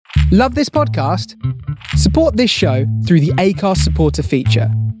Love this podcast? Support this show through the Acast supporter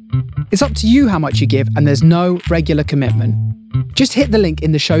feature. It's up to you how much you give, and there's no regular commitment. Just hit the link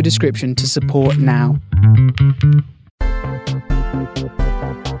in the show description to support now.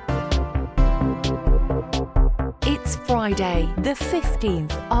 It's Friday, the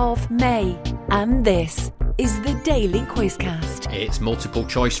 15th of May, and this is the Daily Quizcast. It's Multiple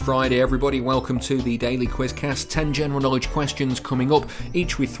Choice Friday, everybody. Welcome to the Daily Quizcast. 10 general knowledge questions coming up,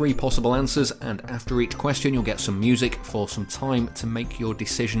 each with 3 possible answers, and after each question you'll get some music for some time to make your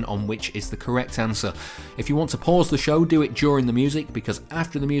decision on which is the correct answer. If you want to pause the show, do it during the music, because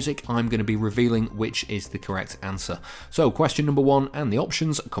after the music I'm going to be revealing which is the correct answer. So, question number 1, and the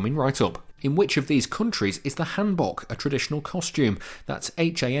options are coming right up. In which of these countries is the hanbok a traditional costume? That's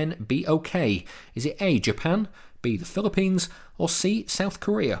Hanbok. Is it A, Japan, B, the Philippines, or C, South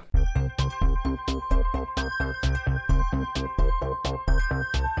Korea?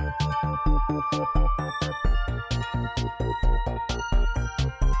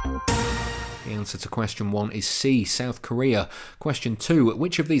 The answer to question 1 is C, South Korea. Question 2,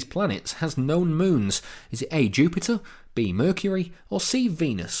 which of these planets has known moons? Is it A, Jupiter, B, Mercury, or C,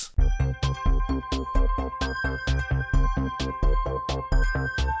 Venus?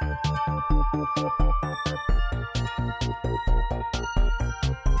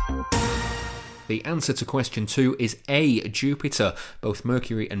 The answer to question 2 is A, Jupiter. Both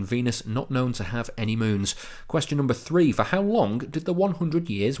Mercury and Venus not known to have any moons. Question number 3. For how long did the 100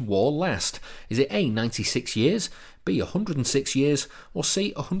 Years' War last? Is it A, 96 years, B, 106 years, or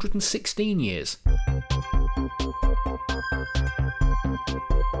C, 116 years?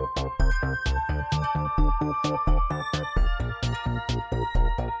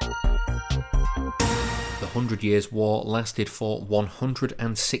 The 100 Years' War lasted for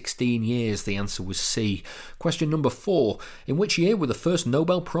 116 years. The answer was C. Question number 4. In which year were the first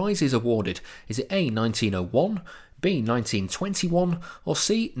Nobel Prizes awarded? Is it A, 1901, B, 1921, or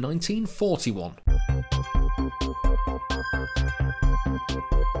C, 1941?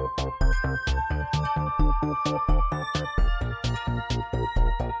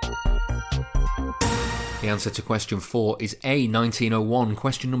 The answer to question 4 is A, 1901.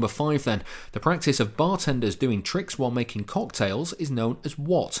 Question number 5 then. The practice of bartenders doing tricks while making cocktails is known as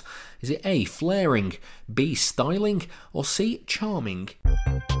what? Is it A, flaring, B, styling, or C, charming?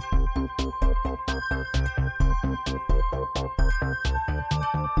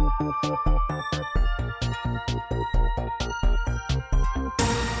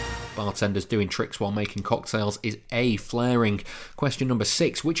 Bartenders doing tricks while making cocktails is A, flaring. Question number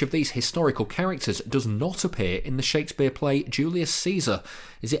 6. Which of these historical characters does not appear in the Shakespeare play Julius Caesar?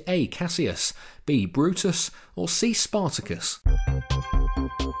 Is it A, Cassius, B, Brutus, or C, Spartacus?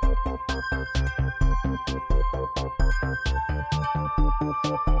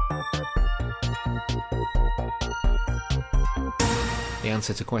 The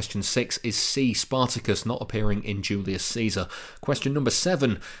answer to question 6 is C, Spartacus, not appearing in Julius Caesar. Question number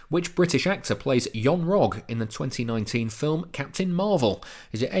 7. Which British actor plays Yon-Rogg in the 2019 film Captain Marvel?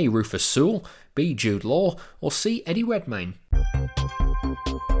 Is it A, Rufus Sewell, B, Jude Law, or C, Eddie Redmayne?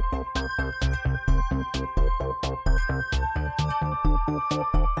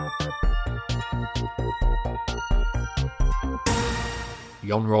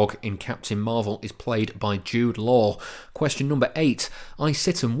 Yon-Rogg in Captain Marvel is played by Jude Law. Question number 8. I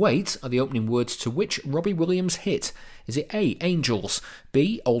Sit and Wait are the opening words to which Robbie Williams hit? Is it A, Angels,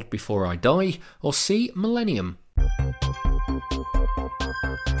 B, Old Before I Die, or C, Millennium?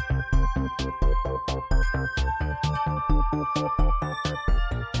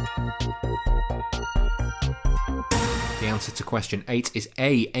 The answer to question 8 is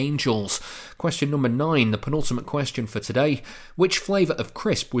A, Angels. Question number 9, the penultimate question for today. Which flavour of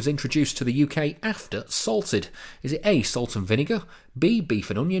crisp was introduced to the UK after salted? Is it A, salt and vinegar, B,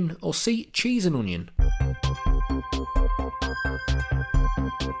 beef and onion, or C, cheese and onion?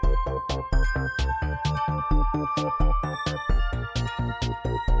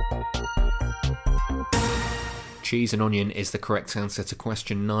 Cheese and onion is the correct answer to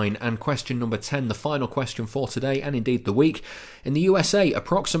question 9. And question number 10, the final question for today and indeed the week. In the USA,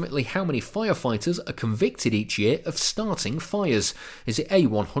 approximately how many firefighters are convicted each year of starting fires? Is it A,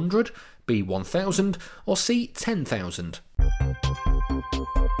 100, B, 1,000, or C, 10,000?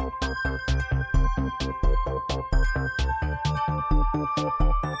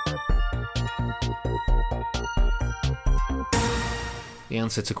 The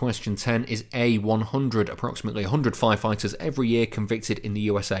answer to question 10 is A, 100. Approximately 100 firefighters every year convicted in the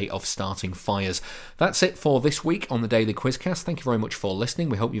USA of starting fires. That's it for this week on the Daily Quizcast. Thank you very much for listening.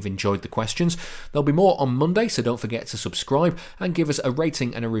 We hope you've enjoyed the questions. There'll be more on Monday, so don't forget to subscribe and give us a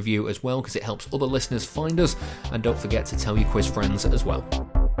rating and a review as well, because it helps other listeners find us. And don't forget to tell your quiz friends as well.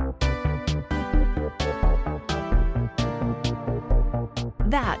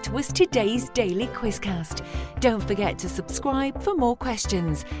 That was today's Daily Quizcast. Don't forget to subscribe for more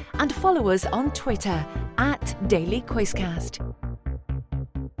questions and follow us on Twitter @Daily Quizcast.